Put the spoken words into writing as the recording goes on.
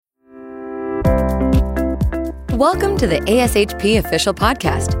Welcome to the ASHP Official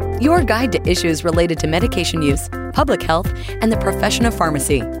Podcast, your guide to issues related to medication use, public health, and the profession of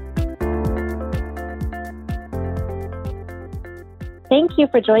pharmacy. Thank you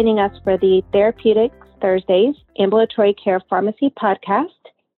for joining us for the Therapeutics Thursdays Ambulatory Care Pharmacy Podcast.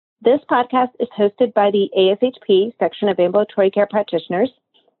 This podcast is hosted by the ASHP section of Ambulatory Care Practitioners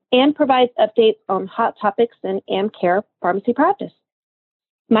and provides updates on hot topics in AmCare pharmacy practice.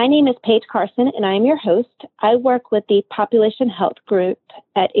 My name is Paige Carson, and I am your host. I work with the Population Health Group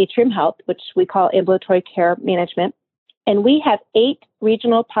at Atrium Health, which we call Ambulatory Care Management. And we have 8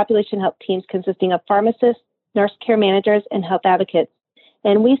 regional population health teams consisting of pharmacists, nurse care managers, and health advocates.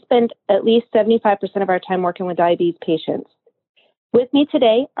 And we spend at least 75% of our time working with diabetes patients. With me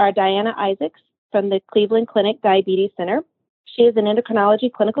today are Diana Isaacs from the Cleveland Clinic Diabetes Center. She is an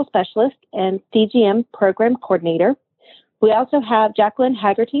endocrinology clinical specialist and CGM program coordinator. We also have Jacqueline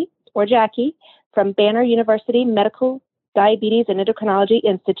Haggerty, or Jackie, from Banner University Medical Diabetes and Endocrinology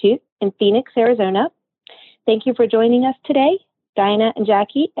Institute in Phoenix, Arizona. Thank you for joining us today, Diana and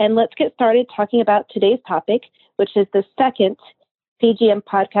Jackie. And let's get started talking about today's topic, which is the second CGM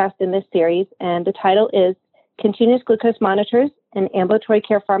podcast in this series. And the title is Continuous Glucose Monitors in Ambulatory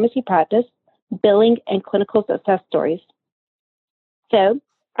Care Pharmacy Practice, Billing and Clinical Success Stories. So,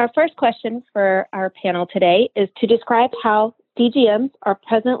 our first question for our panel today is to describe how CGMs are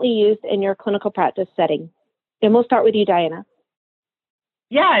presently used in your clinical practice setting. And we'll start with you, Diana.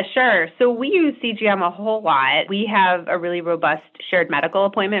 Yeah, sure. So we use CGM a whole lot. We have a really robust shared medical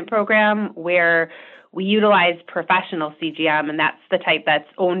appointment program where we utilize professional CGM, and that's the type that's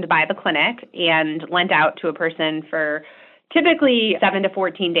owned by the clinic and lent out to a person for typically 7 to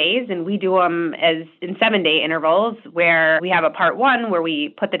 14 days, and we do them as in 7-day intervals where we have a part 1 where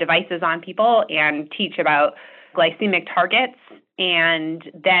we put the devices on people and teach about glycemic targets,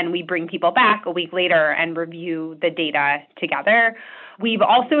 and then we bring people back a week later and review the data together. We've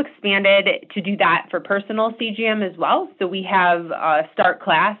also expanded to do that for personal CGM as well. So we have a start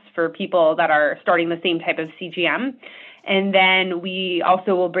class for people that are starting the same type of CGM. And then we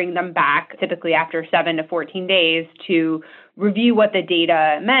also will bring them back typically after 7 to 14 days to review what the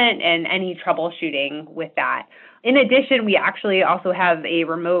data meant and any troubleshooting with that. In addition, we actually also have a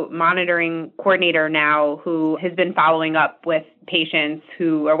remote monitoring coordinator now who has been following up with patients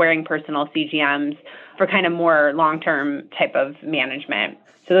who are wearing personal CGMs for kind of more long-term type of management.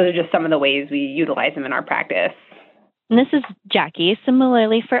 So those are just some of the ways we utilize them in our practice. And this is Jackie.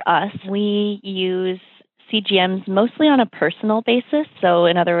 Similarly for us, we use CGMs mostly on a personal basis. So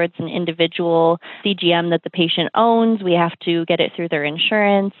in other words, an individual CGM that the patient owns, we have to get it through their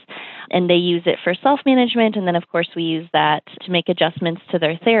insurance, and they use it for self-management. And then, of course, we use that to make adjustments to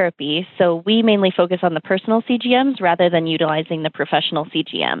their therapy. So we mainly focus on the personal CGMs rather than utilizing the professional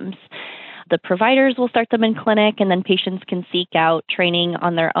CGMs. The providers will start them in clinic, and then patients can seek out training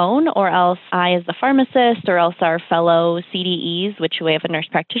on their own, or else I, as the pharmacist, or else our fellow CDEs, which we have a nurse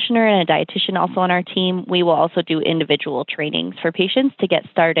practitioner and a dietitian also on our team, we will also do individual trainings for patients to get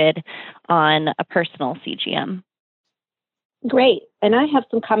started on a personal CGM. Great. And I have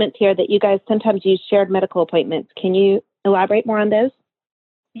some comments here that you guys sometimes use shared medical appointments. Can you elaborate more on those?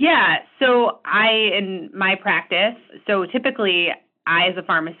 Yeah. So in my practice, typically I, as a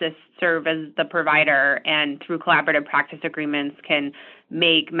pharmacist, serve as the provider and through collaborative practice agreements can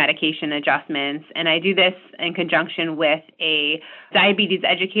make medication adjustments. And I do this in conjunction with a diabetes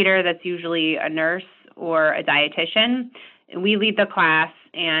educator that's usually a nurse or a dietitian. And we lead the class,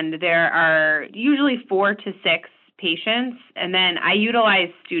 and there are usually 4 to 6 patients. And then I utilize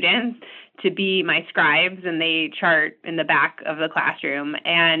students to be my scribes, and they chart in the back of the classroom.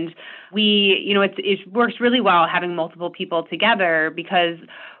 And it works really well having multiple people together, because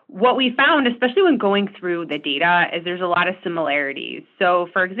what we found, especially when going through the data, is there's a lot of similarities. So,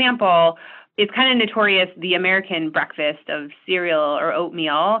 for example, it's kind of notorious the American breakfast of cereal or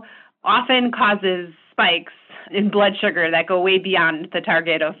oatmeal often causes spikes in blood sugar that go way beyond the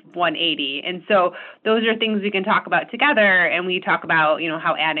target of 180. And so those are things we can talk about together. And we talk about,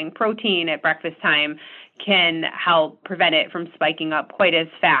 how adding protein at breakfast time can help prevent it from spiking up quite as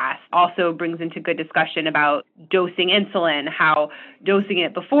fast. Also brings into good discussion about dosing insulin, how dosing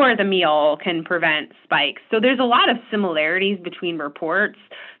it before the meal can prevent spikes. So there's a lot of similarities between reports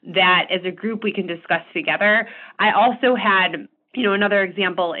that as a group we can discuss together. I also had another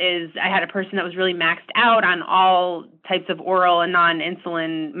example is I had a person that was really maxed out on all types of oral and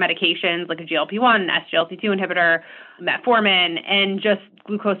non-insulin medications like a GLP-1, SGLT2 inhibitor, metformin, and just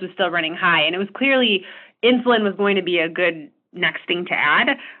glucose was still running high. And it was clearly insulin was going to be a good next thing to add.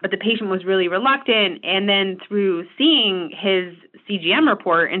 But the patient was really reluctant. And then through seeing his CGM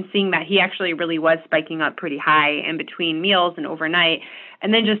report and seeing that he actually really was spiking up pretty high in between meals and overnight,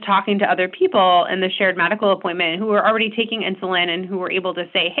 and then just talking to other people in the shared medical appointment who were already taking insulin and who were able to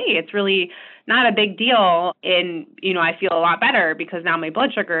say, hey, it's really not a big deal. And, I feel a lot better because now my blood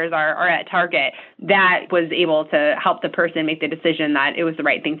sugars are at target. That was able to help the person make the decision that it was the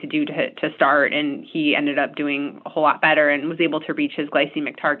right thing to do to start. And he ended up doing a whole lot better and was able to reach his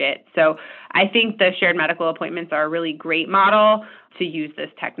glycemic target. So I think the shared medical appointments are a really great model to use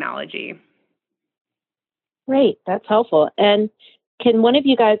this technology. Great. That's helpful. And can one of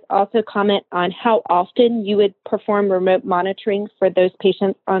you guys also comment on how often you would perform remote monitoring for those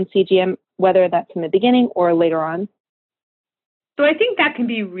patients on CGM, whether that's in the beginning or later on? So I think that can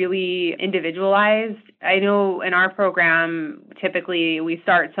be really individualized. I know in our program, typically we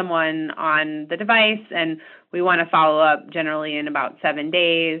start someone on the device and we want to follow up generally in about 7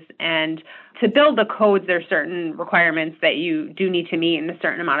 days. And to build the codes, there are certain requirements that you do need to meet in a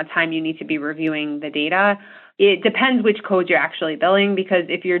certain amount of time. You need to be reviewing the data. It depends which codes you're actually billing, because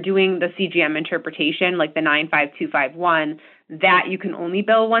if you're doing the CGM interpretation, like the 95251, that you can only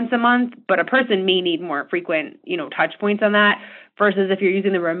bill once a month, but a person may need more frequent, touch points on that, versus if you're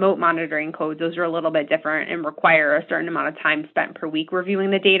using the remote monitoring codes, those are a little bit different and require a certain amount of time spent per week reviewing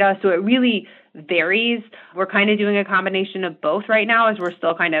the data. So it really varies. We're kind of doing a combination of both right now as we're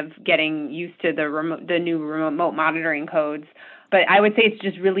still kind of getting used to the new remote monitoring codes. But I would say it's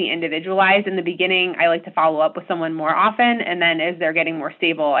just really individualized. In the beginning, I like to follow up with someone more often. And then as they're getting more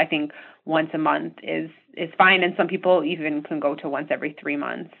stable, I think once a month is fine. And some people even can go to once every 3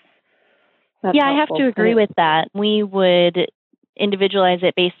 months. That's I have to agree with that. We would individualize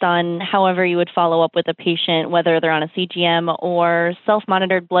it based on however you would follow up with a patient, whether they're on a CGM or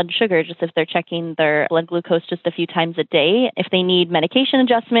self-monitored blood sugar, just if they're checking their blood glucose just a few times a day. If they need medication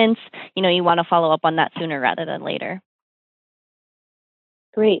adjustments, you want to follow up on that sooner rather than later.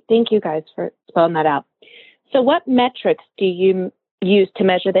 Great. Thank you guys for spelling that out. So what metrics do you use to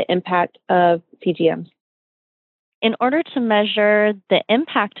measure the impact of CGMs? In order to measure the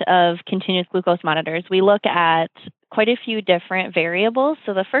impact of continuous glucose monitors, we look at quite a few different variables.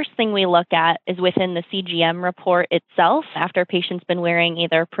 So the first thing we look at is within the CGM report itself. After a patient's been wearing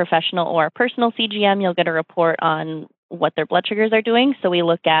either professional or personal CGM, you'll get a report on what their blood sugars are doing. So we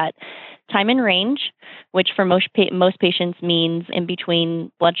look at time in range, which for most patients means in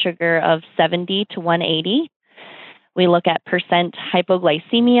between blood sugar of 70 to 180. We look at percent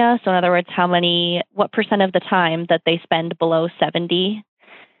hypoglycemia. So in other words, what percent of the time that they spend below 70.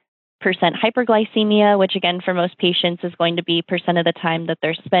 Percent hyperglycemia, which again for most patients is going to be percent of the time that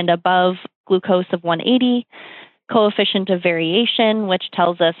they spend above glucose of 180. Coefficient of variation, which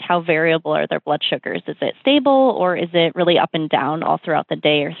tells us how variable are their blood sugars. Is it stable or is it really up and down all throughout the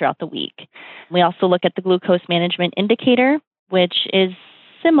day or throughout the week? We also look at the glucose management indicator, which is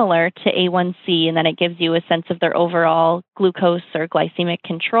similar to A1C, and then it gives you a sense of their overall glucose or glycemic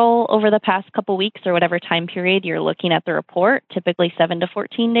control over the past couple weeks or whatever time period you're looking at the report, typically 7 to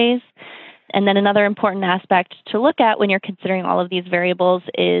 14 days. And then another important aspect to look at when you're considering all of these variables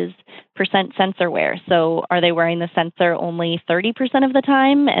is percent sensor wear. So are they wearing the sensor only 30% of the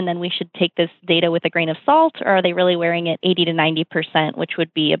time, and then we should take this data with a grain of salt, or are they really wearing it 80 to 90%, which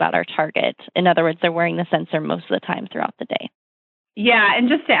would be about our target? In other words, they're wearing the sensor most of the time throughout the day. Yeah, and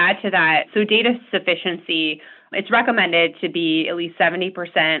just to add to that, so data sufficiency, it's recommended to be at least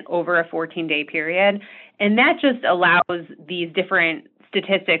 70% over a 14-day period. And that just allows these different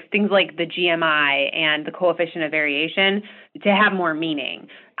statistics, things like the GMI and the coefficient of variation, to have more meaning.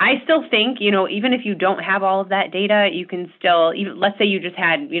 I still think, even if you don't have all of that data, you can still, let's say you just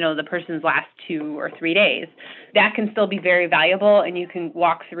had, the person's last 2 or 3 days, that can still be very valuable, and you can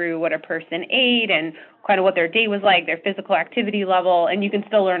walk through what a person ate and kind of what their day was like, their physical activity level, and you can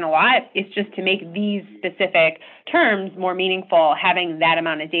still learn a lot. It's just to make these specific terms more meaningful, having that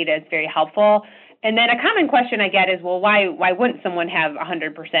amount of data is very helpful. And then a common question I get is, well, why wouldn't someone have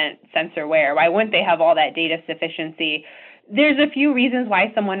 100% sensor wear? Why wouldn't they have all that data sufficiency? There's a few reasons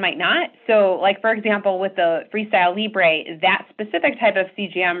why someone might not. So, like, for example, with the Freestyle Libre, that specific type of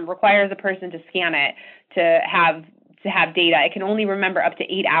CGM requires a person to scan it to have data. It can only remember up to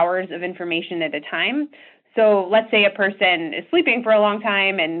 8 hours of information at a time. So let's say a person is sleeping for a long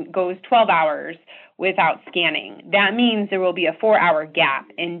time and goes 12 hours without scanning. That means there will be a 4-hour gap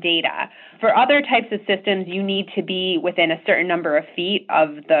in data. For other types of systems, you need to be within a certain number of feet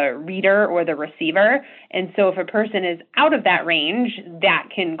of the reader or the receiver. And so if a person is out of that range, that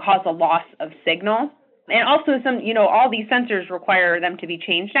can cause a loss of signal. And also all these sensors require them to be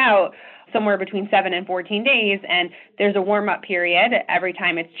changed out somewhere between 7 and 14 days. And there's a warm-up period every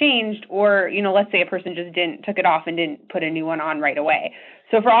time it's changed. Or, let's say a person just took it off and didn't put a new one on right away.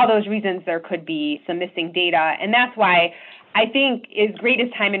 So for all those reasons, there could be some missing data. And that's why I think as great as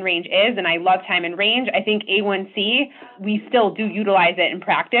time in range is, and I love time in range, I think A1C, we still do utilize it in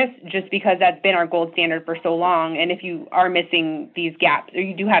practice just because that's been our gold standard for so long. And if you are missing these gaps, or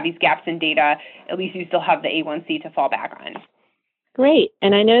you do have these gaps in data, at least you still have the A1C to fall back on. Great.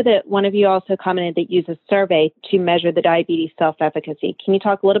 And I know that one of you also commented that you use a survey to measure the diabetes self-efficacy. Can you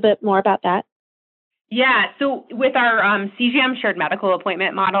talk a little bit more about that? Yeah, so with our CGM shared medical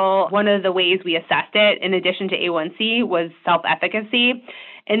appointment model, one of the ways we assessed it, in addition to A1C, was self-efficacy.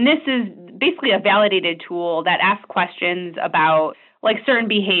 And this is basically a validated tool that asks questions about certain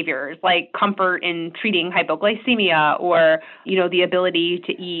behaviors, like comfort in treating hypoglycemia, or, the ability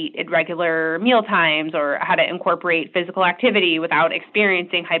to eat at regular meal times, or how to incorporate physical activity without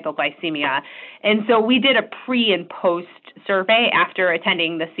experiencing hypoglycemia. And so we did a pre and post survey after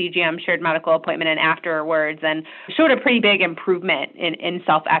attending the CGM shared medical appointment and afterwards, and showed a pretty big improvement in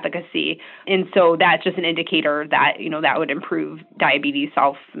self-efficacy. And so that's just an indicator that, that would improve diabetes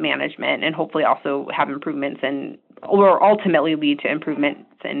self-management and hopefully also have improvements or ultimately lead to improvements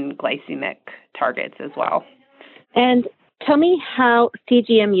in glycemic targets as well. And tell me how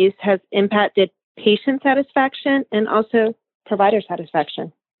CGM use has impacted patient satisfaction and also provider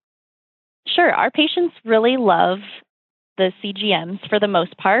satisfaction. Sure. Our patients really love the CGMs for the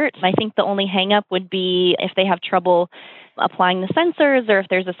most part. I think the only hang-up would be if they have trouble applying the sensors, or if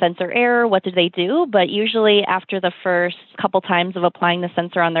there's a sensor error, what do they do? But usually after the first couple times of applying the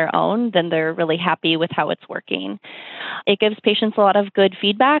sensor on their own, then they're really happy with how it's working. It gives patients a lot of good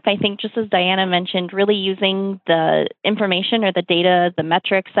feedback. I think, just as Diana mentioned, really using the information or the data, the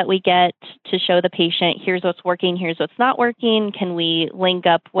metrics that we get to show the patient, here's what's working, here's what's not working. Can we link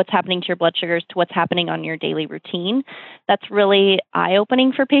up what's happening to your blood sugars to what's happening on your daily routine? That's really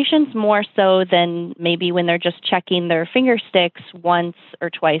eye-opening for patients, more so than maybe when they're just checking their finger sticks once or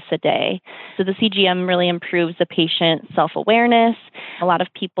twice a day. So the CGM really improves the patient's self-awareness. A lot of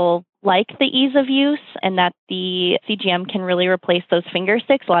people like the ease of use and that the CGM can really replace those finger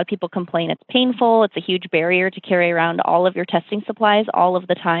sticks. A lot of people complain it's painful. It's a huge barrier to carry around all of your testing supplies all of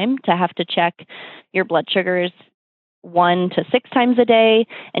the time, to have to check your blood sugars 1 to 6 times a day,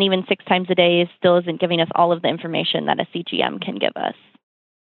 and even 6 times a day still isn't giving us all of the information that a CGM can give us.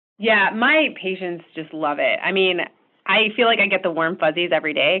 Yeah, my patients just love it. I mean, I feel like I get the warm fuzzies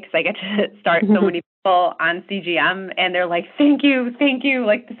every day because I get to start so many people on CGM, and they're like, thank you.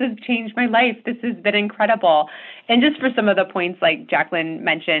 Like, this has changed my life. This has been incredible. And just for some of the points like Jacqueline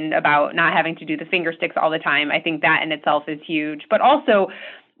mentioned about not having to do the finger sticks all the time, I think that in itself is huge. But also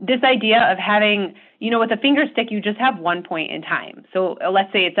this idea of having, with a finger stick, you just have one point in time. So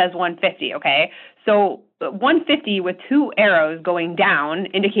let's say it says 150, okay? So 150 with 2 arrows going down,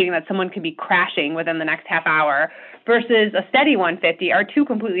 indicating that someone could be crashing within the next half hour, versus a steady 150 are 2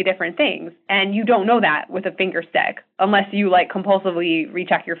 completely different things. And you don't know that with a finger stick unless you compulsively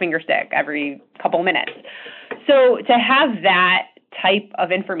recheck your finger stick every couple minutes. So to have that type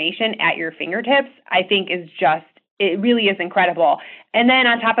of information at your fingertips, I think it really is incredible. And then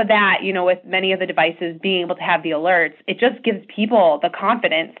on top of that, with many of the devices being able to have the alerts, it just gives people the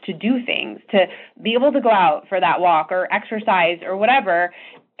confidence to do things, to be able to go out for that walk or exercise or whatever,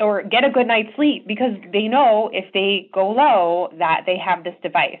 or get a good night's sleep, because they know if they go low that they have this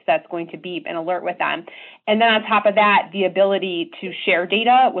device that's going to beep and alert with them. And then on top of that, the ability to share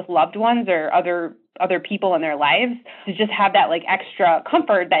data with loved ones or other people in their lives, to just have that extra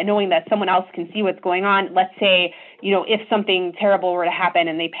comfort that knowing that someone else can see what's going on. Let's say, if something terrible were to happen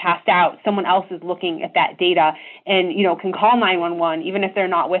and they passed out, someone else is looking at that data and, can call 911 even if they're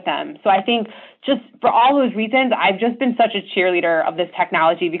not with them. So I think just for all those reasons, I've just been such a cheerleader of this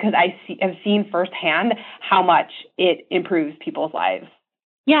technology, because I have seen firsthand how much it improves people's lives.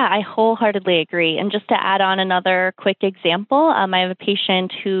 Yeah, I wholeheartedly agree. And just to add on another quick example, I have a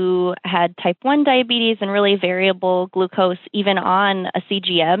patient who had type 1 diabetes and really variable glucose even on a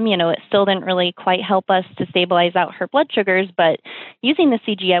CGM. It still didn't really quite help us to stabilize out her blood sugars, but using the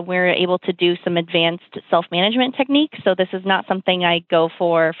CGM, we were able to do some advanced self-management techniques. So this is not something I go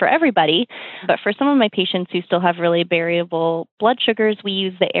for everybody, but for some of my patients who still have really variable blood sugars, we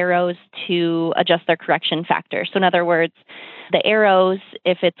use the arrows to adjust their correction factor. So in other words, the arrows,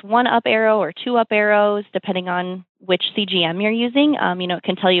 if it's 1 up arrow or 2 up arrows, depending on which CGM you're using. It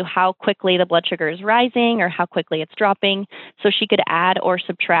can tell you how quickly the blood sugar is rising or how quickly it's dropping. So she could add or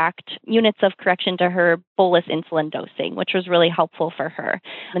subtract units of correction to her bolus insulin dosing, which was really helpful for her.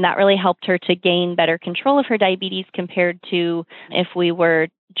 And that really helped her to gain better control of her diabetes compared to if we were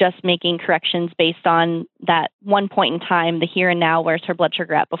just making corrections based on that one point in time, the here and now, where's her blood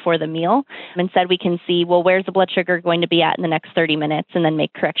sugar at before the meal. Instead, we can see, well, where's the blood sugar going to be at in the next 30 minutes, and then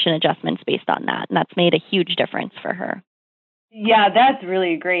make correction adjustments based on that. And that's made a huge difference for her. Yeah, that's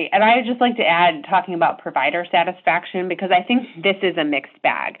really great. And I'd just like to add, talking about provider satisfaction, because I think this is a mixed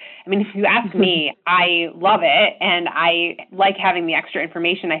bag. I mean, if you ask me, I love it, and I like having the extra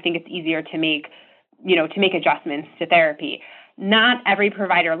information. I think it's easier to make adjustments to therapy. Not every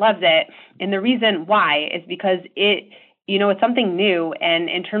provider loves it. And the reason why is because it's something new. And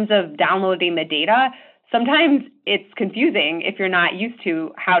in terms of downloading the data, sometimes it's confusing if you're not used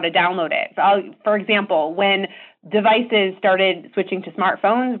to how to download it. So for example, when devices started switching to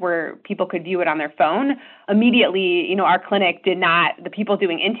smartphones where people could view it on their phone, immediately, our clinic the people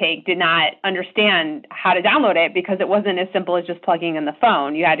doing intake did not understand how to download it because it wasn't as simple as just plugging in the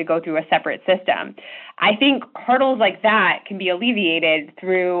phone. You had to go through a separate system. I think hurdles like that can be alleviated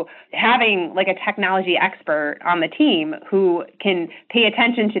through having like a technology expert on the team who can pay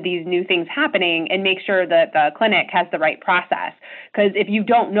attention to these new things happening and make sure that the clinic has the right process. Because if you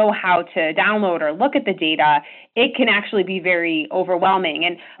don't know how to download or look at the data, it can actually be very overwhelming.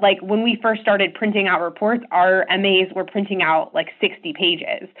 And like when we first started printing out reports, our MAs were printing out like 60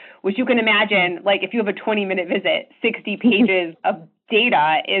 pages, which you can imagine, like if you have a 20-minute visit, 60 pages of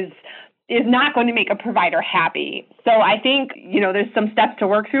data is not going to make a provider happy. So I think, there's some steps to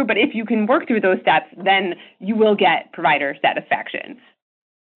work through, but if you can work through those steps, then you will get provider satisfaction.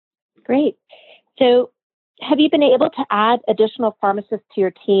 Great. So have you been able to add additional pharmacists to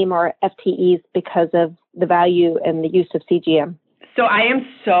your team or FTEs because of the value and the use of CGM? So I am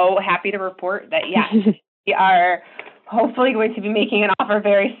so happy to report that, yes, we are hopefully going to be making an offer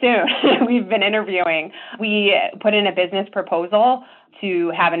very soon. We've been interviewing. We put in a business proposal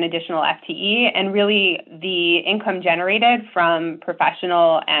to have an additional FTE, and really the income generated from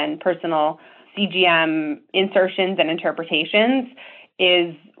professional and personal CGM insertions and interpretations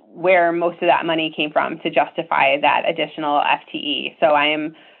is where most of that money came from to justify that additional FTE. So I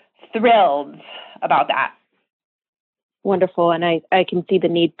am thrilled about that. Wonderful. And I can see the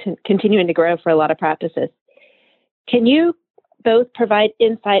need to continuing to grow for a lot of practices. Can you both provide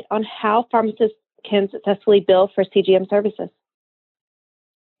insight on how pharmacists can successfully bill for CGM services?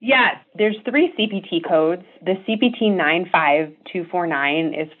 Yes, there's 3 CPT codes. The CPT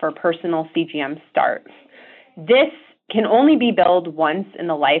 95249 is for personal CGM start. This can only be billed once in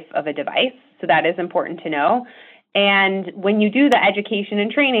the life of a device, so that is important to know. And when you do the education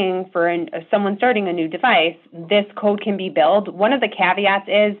and training for someone starting a new device, this code can be billed. One of the caveats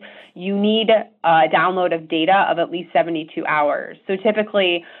is you need a download of data of at least 72 hours. So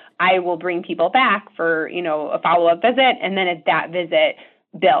typically, I will bring people back for a follow-up visit, and then at that visit,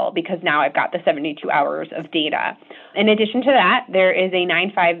 bill, because now I've got the 72 hours of data. In addition to that, there is a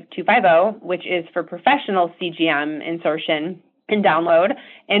 95250, which is for professional CGM insertion and download.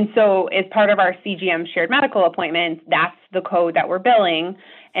 And so as part of our CGM shared medical appointments, that's the code that we're billing.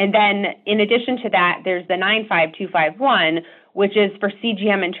 And then in addition to that, there's the 95251, which is for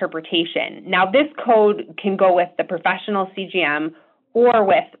CGM interpretation. Now, this code can go with the professional CGM or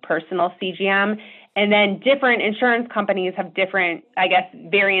with personal CGM. And then different insurance companies have different,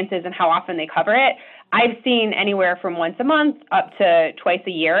 variances in how often they cover it. I've seen anywhere from once a month up to twice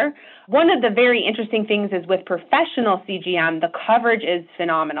a year. One of the very interesting things is with professional CGM, the coverage is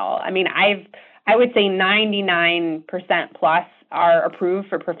phenomenal. I mean, I would say 99% plus are approved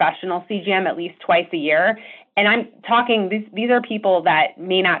for professional CGM at least twice a year. And I'm talking, these are people that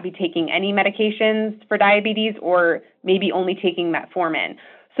may not be taking any medications for diabetes or maybe only taking metformin.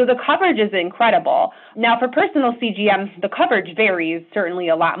 So the coverage is incredible. Now, for personal CGM, the coverage varies certainly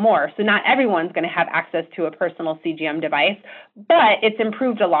a lot more. So not everyone's going to have access to a personal CGM device, but it's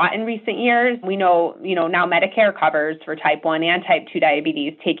improved a lot in recent years. We know, now Medicare covers for type 1 and type 2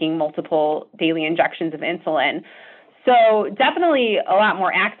 diabetes, taking multiple daily injections of insulin. So definitely a lot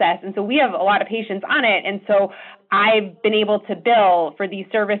more access. And so we have a lot of patients on it. And so I've been able to bill for these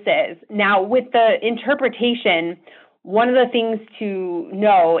services. Now, with the interpretation, one of the things to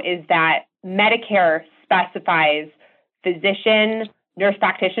know is that Medicare specifies physician, nurse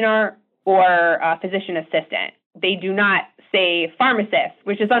practitioner, or physician assistant. They do not say pharmacist,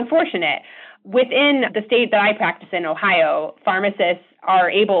 which is unfortunate. Within the state that I practice in, Ohio, pharmacists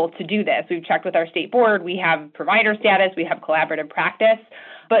are able to do this. We've checked with our state board. We have provider status. We have collaborative practice.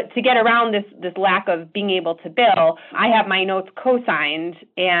 But to get around this lack of being able to bill, I have my notes co-signed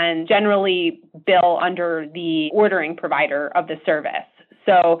and generally bill under the ordering provider of the service.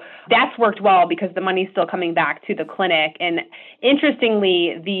 So that's worked well because the money's still coming back to the clinic. And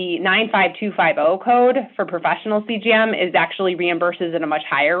interestingly, the 95250 code for professional CGM is actually reimburses at a much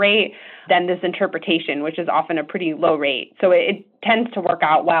higher rate than this interpretation, which is often a pretty low rate. So it tends to work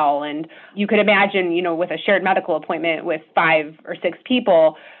out well. And you could imagine, with a shared medical appointment with 5 or 6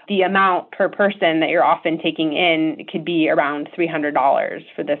 people, the amount per person that you're often taking in could be around $300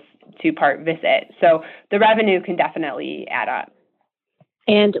 for this 2-part visit. So the revenue can definitely add up.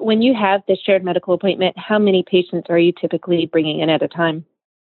 And when you have the shared medical appointment, how many patients are you typically bringing in at a time?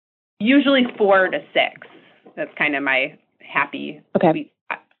 Usually 4 to 6. That's kind of my happy sweet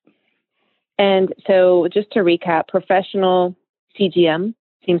spot. And so just to recap, professional CGM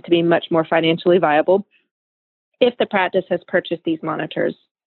seems to be much more financially viable if the practice has purchased these monitors,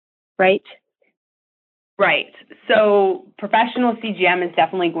 right? Right. So professional CGM is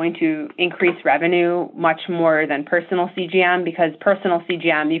definitely going to increase revenue much more than personal CGM because personal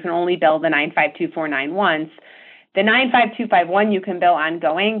CGM, you can only bill the 95249 once. The 95251 you can bill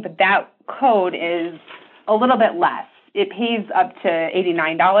ongoing, but that code is a little bit less. It pays up to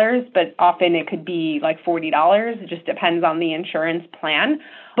 $89, but often it could be like $40. It just depends on the insurance plan.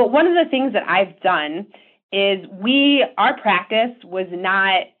 But one of the things that I've done is our practice was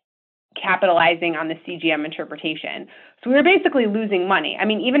not capitalizing on the CGM interpretation. So we were basically losing money. I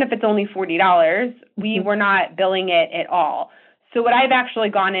mean, even if it's only $40, we were not billing it at all. So what I've actually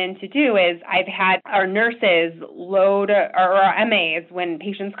gone in to do is I've had our nurses load, or our MAs, when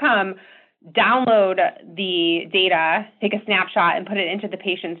patients come, download the data, take a snapshot, and put it into the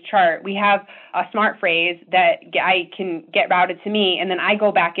patient's chart. We have a smart phrase that I can get routed to me, and then I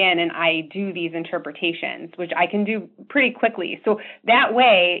go back in and I do these interpretations, which I can do pretty quickly. So that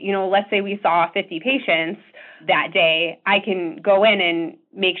way, let's say we saw 50 patients that day, I can go in and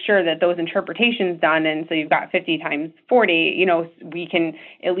make sure that those interpretations done. And so you've got 50 times 40, we can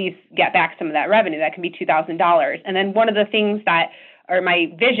at least get back some of that revenue. That can be $2,000. And then one of the things my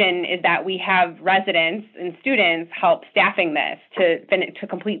vision is that we have residents and students help staffing this to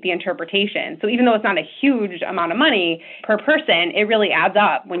complete the interpretation. So even though it's not a huge amount of money per person, it really adds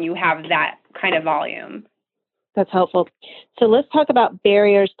up when you have that kind of volume. That's helpful. So let's talk about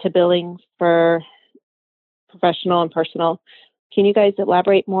barriers to billing for professional and personal. Can you guys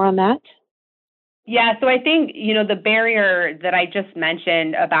elaborate more on that? Yeah, so I think, the barrier that I just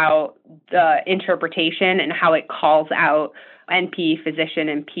mentioned about the interpretation and how it calls out NP, physician,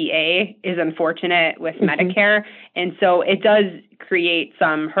 and PA is unfortunate with Medicare. And so it does create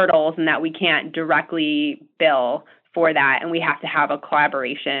some hurdles in that we can't directly bill for that. And we have to have a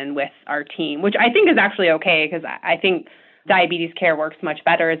collaboration with our team, which I think is actually okay because I think diabetes care works much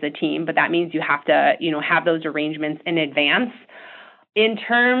better as a team, but that means you have to, have those arrangements in advance. In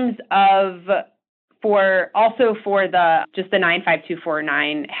terms of for the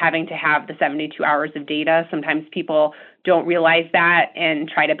 95249 having to have the 72 hours of data, sometimes people don't realize that and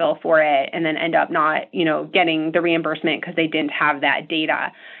try to bill for it and then end up not, getting the reimbursement because they didn't have that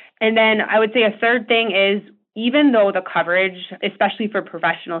data. And then I would say a third thing is even though the coverage, especially for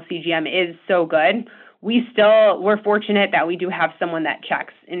professional CGM, is so good, we're fortunate that we do have someone that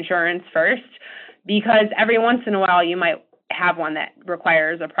checks insurance first because every once in a while you might have one that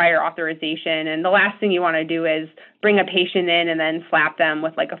requires a prior authorization. And the last thing you want to do is bring a patient in and then slap them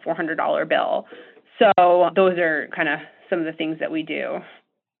with like a $400 bill. So those are kind of some of the things that we do.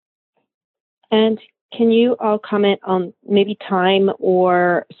 And can you all comment on maybe time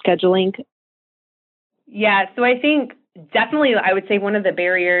or scheduling? Yeah, so I think definitely I would say one of the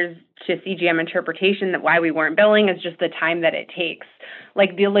barriers to CGM interpretation that why we weren't billing is just the time that it takes.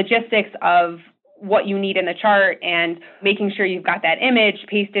 Like the logistics of what you need in the chart and making sure you've got that image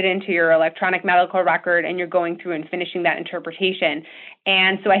pasted into your electronic medical record and you're going through and finishing that interpretation.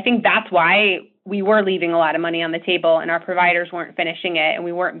 And so I think that's why we were leaving a lot of money on the table and our providers weren't finishing it and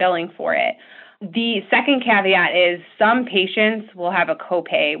we weren't billing for it. The second caveat is some patients will have a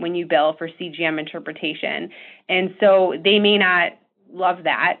copay when you bill for CGM interpretation. And so they may not love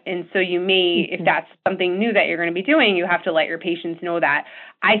that. And so you may, if that's something new that you're going to be doing, you have to let your patients know that.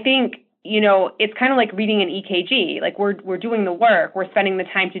 I think it's kind of like reading an EKG. Like we're doing the work, we're spending the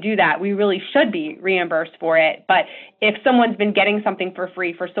time to do that. We really should be reimbursed for it. But if someone's been getting something for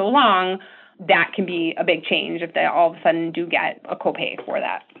free for so long, that can be a big change if they all of a sudden do get a copay for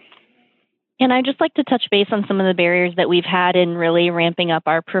that. And I'd just like to touch base on some of the barriers that we've had in really ramping up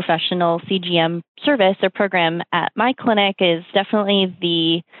our professional CGM service or program at my clinic is definitely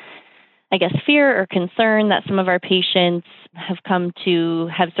the fear or concern that some of our patients have come to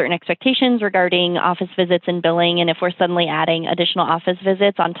have certain expectations regarding office visits and billing. And if we're suddenly adding additional office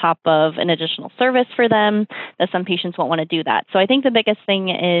visits on top of an additional service for them, that some patients won't want to do that. So I think the biggest thing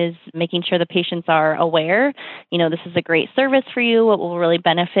is making sure the patients are aware, this is a great service for you. It will really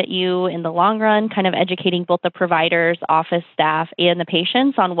benefit you in the long run, kind of educating both the providers, office staff, and the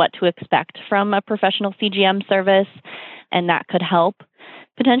patients on what to expect from a professional CGM service. And that could help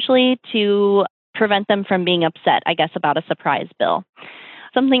potentially to prevent them from being upset, about a surprise bill.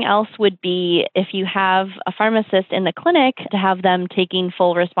 Something else would be if you have a pharmacist in the clinic, to have them taking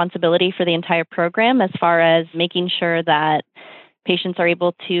full responsibility for the entire program as far as making sure that patients are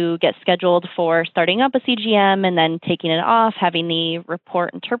able to get scheduled for starting up a CGM and then taking it off, having the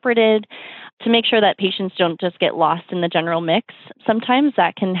report interpreted, to make sure that patients don't just get lost in the general mix. Sometimes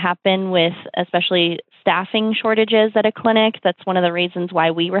that can happen with especially staffing shortages at a clinic. That's one of the reasons why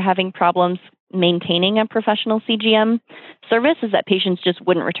we were having problems maintaining a professional CGM service, is that patients just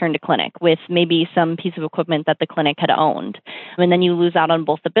wouldn't return to clinic with maybe some piece of equipment that the clinic had owned. And then you lose out on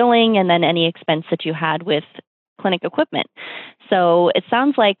both the billing and then any expense that you had with clinic equipment. So it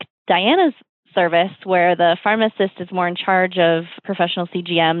sounds like Diana's service, where the pharmacist is more in charge of professional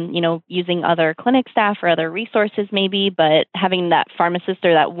CGM, using other clinic staff or other resources maybe, but having that pharmacist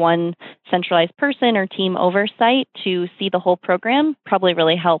or that one centralized person or team oversight to see the whole program probably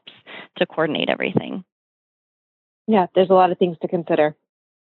really helps to coordinate everything. Yeah, there's a lot of things to consider.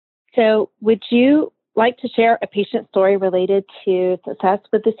 So would you like to share a patient story related to success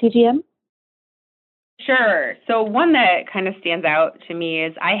with the CGM? Sure. So one that kind of stands out to me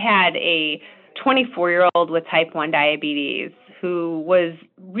is I had a 24-year-old with type 1 diabetes who was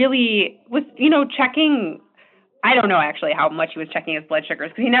checking. I don't know actually how much he was checking his blood sugars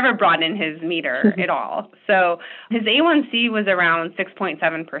because he never brought in his meter at all. So his A1C was around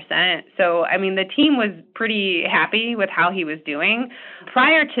 6.7%. So, the team was pretty happy with how he was doing.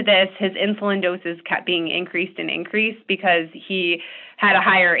 Prior to this, his insulin doses kept being increased because he had a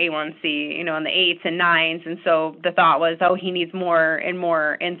higher A1C, in the 8s and 9s. And so the thought was, he needs more and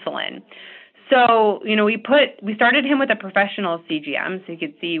more insulin. So, we started him with a professional CGM so he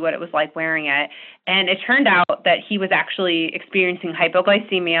could see what it was like wearing it. And it turned out that he was actually experiencing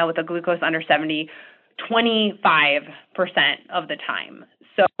hypoglycemia with a glucose under 70, 25% of the time.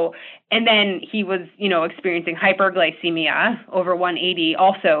 So, and then he was, experiencing hyperglycemia over 180,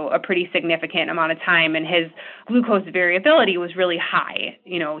 also a pretty significant amount of time. And his glucose variability was really high.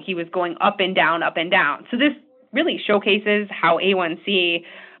 He was going up and down, up and down. So this really showcases how A1C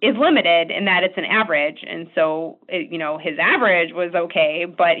is limited in that it's an average. And so, his average was okay,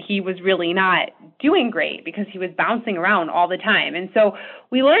 but he was really not doing great because he was bouncing around all the time. And so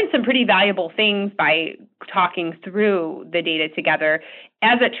we learned some pretty valuable things by talking through the data together.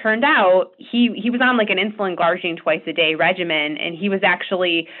 As it turned out, he was on like an insulin glargine twice a day regimen, and he was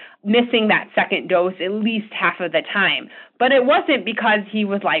actually missing that second dose at least half of the time. But it wasn't because he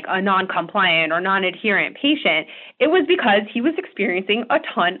was like a non-compliant or non-adherent patient. It was because he was experiencing a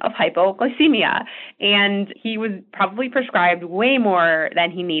ton of hypoglycemia, and he was probably prescribed way more than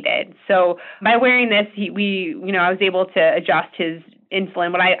he needed. So by wearing this, I was able to adjust his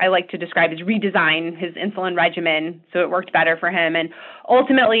insulin. What I like to describe is redesign his insulin regimen so it worked better for him. And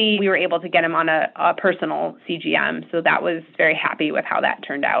ultimately, we were able to get him on a personal CGM. So that was very happy with how that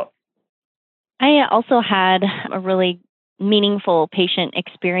turned out. I also had a really meaningful patient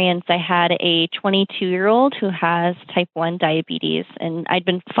experience. I had a 22-year-old who has type 1 diabetes, and I'd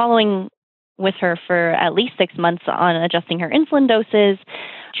been following with her for at least 6 months on adjusting her insulin doses,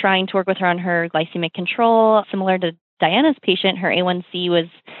 trying to work with her on her glycemic control. Similar to Diana's patient, her A1C was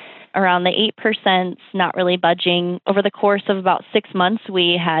around the 8%, not really budging. Over the course of about 6 months,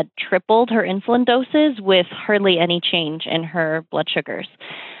 we had tripled her insulin doses with hardly any change in her blood sugars.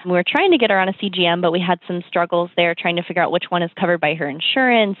 We were trying to get her on a CGM, but we had some struggles there trying to figure out which one is covered by her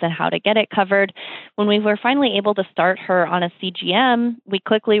insurance and how to get it covered. When we were finally able to start her on a CGM, we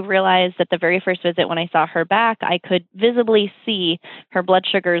quickly realized that the very first visit when I saw her back, I could visibly see her blood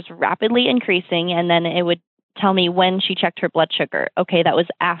sugars rapidly increasing, and then it would tell me when she checked her blood sugar. Okay, that was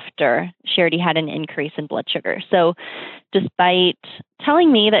after she already had an increase in blood sugar. So despite telling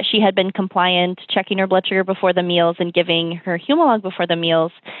me that she had been compliant, checking her blood sugar before the meals and giving her Humalog before the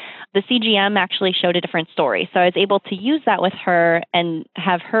meals, the CGM actually showed a different story. So I was able to use that with her and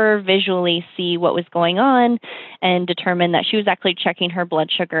have her visually see what was going on and determine that she was actually checking her blood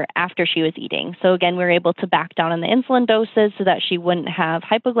sugar after she was eating. So again, we were able to back down on the insulin doses so that she wouldn't have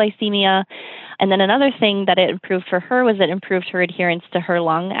hypoglycemia. And then another thing that it improved for her was it improved her adherence to her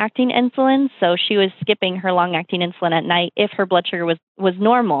long-acting insulin. So she was skipping her long-acting insulin at night if her blood sugar was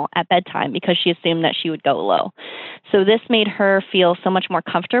normal at bedtime because she assumed that she would go low. So this made her feel so much more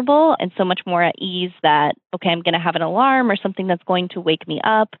comfortable and so much more at ease that, okay, I'm going to have an alarm or something that's going to wake me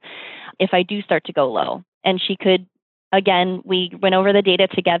up if I do start to go low. And she could, again, we went over the data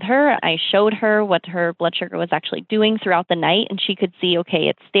together. I showed her what her blood sugar was actually doing throughout the night, and she could see, okay,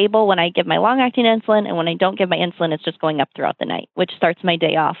 it's stable when I give my long-acting insulin, and when I don't give my insulin, it's just going up throughout the night, which starts my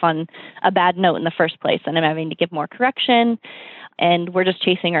day off on a bad note in the first place, and I'm having to give more correction, and we're just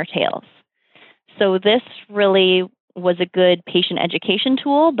chasing our tails. So this really was a good patient education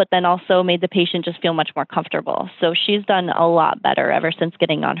tool, but then also made the patient just feel much more comfortable. So she's done a lot better ever since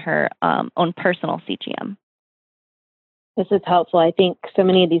getting on her own personal CGM. This is helpful. I think so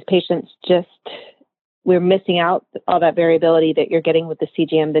many of these patients we're missing out all that variability that you're getting with the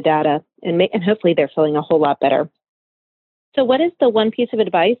CGM, the data, and hopefully they're feeling a whole lot better. So what is the one piece of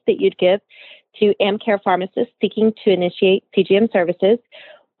advice that you'd give to AmCare pharmacists seeking to initiate CGM services,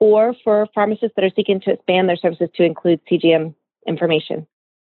 or for pharmacists that are seeking to expand their services to include CGM information?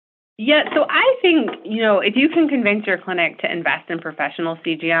 Yeah, so I think, if you can convince your clinic to invest in professional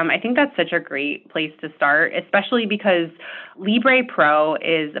CGM, I think that's such a great place to start, especially because Libre Pro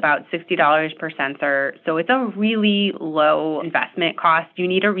is about $60 per sensor. So it's a really low investment cost. You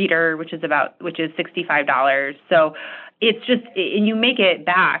need a reader, which is $65. So it's just, and you make it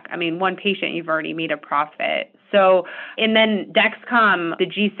back. I mean, one patient, you've already made a profit. So, and then Dexcom, the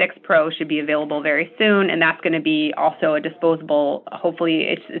G6 Pro should be available very soon, and that's going to be also a disposable.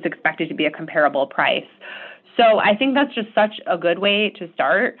 Hopefully, it's expected to be a comparable price. So I think that's just such a good way to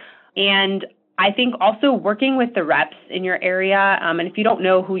start. And I think also working with the reps in your area, and if you don't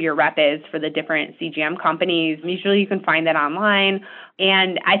know who your rep is for the different CGM companies, usually you can find that online.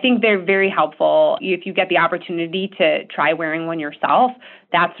 And I think they're very helpful. If you get the opportunity to try wearing one yourself,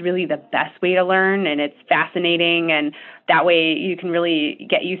 that's really the best way to learn, and it's fascinating. And that way you can really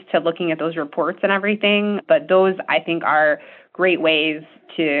get used to looking at those reports and everything. But those, I think, are great ways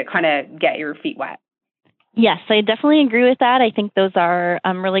to kind of get your feet wet. Yes, I definitely agree with that. I think those are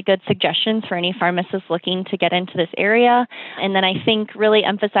really good suggestions for any pharmacists looking to get into this area. And then I think really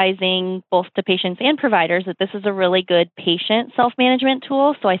emphasizing both to patients and providers that this is a really good patient self-management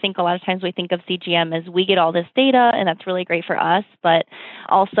tool. So I think a lot of times we think of CGM as we get all this data and that's really great for us, but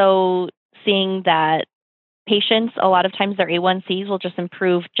also seeing that patients, a lot of times their A1Cs will just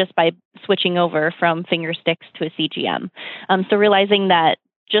improve just by switching over from finger sticks to a CGM. So realizing that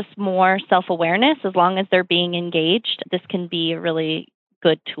just more self-awareness, as long as they're being engaged, this can be a really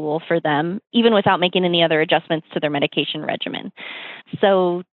good tool for them, even without making any other adjustments to their medication regimen.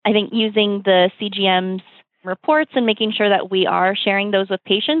 So I think using the CGM's reports and making sure that we are sharing those with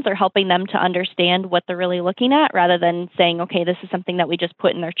patients or helping them to understand what they're really looking at, rather than saying, okay, this is something that we just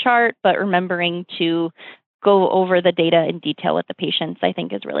put in their chart, but remembering to go over the data in detail with the patients, I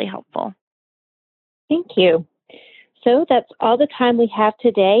think is really helpful. Thank you. So that's all the time we have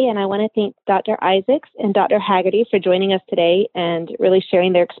today, and I want to thank Dr. Isaacs and Dr. Haggerty for joining us today and really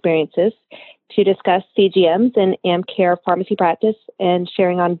sharing their experiences to discuss CGMs and AmCare pharmacy practice and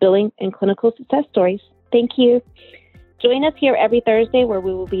sharing on billing and clinical success stories. Thank you. Join us here every Thursday where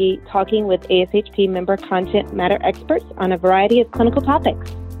we will be talking with ASHP member content matter experts on a variety of clinical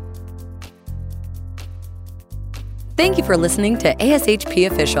topics. Thank you for listening to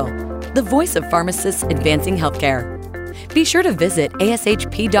ASHP Official, the voice of pharmacists advancing healthcare. Be sure to visit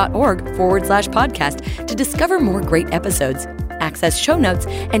ashp.org/podcast to discover more great episodes, access show notes,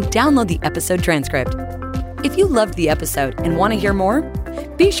 and download the episode transcript. If you loved the episode and want to hear more,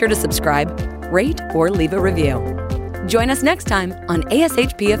 be sure to subscribe, rate, or leave a review. Join us next time on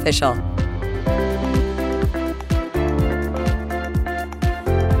ASHP Official.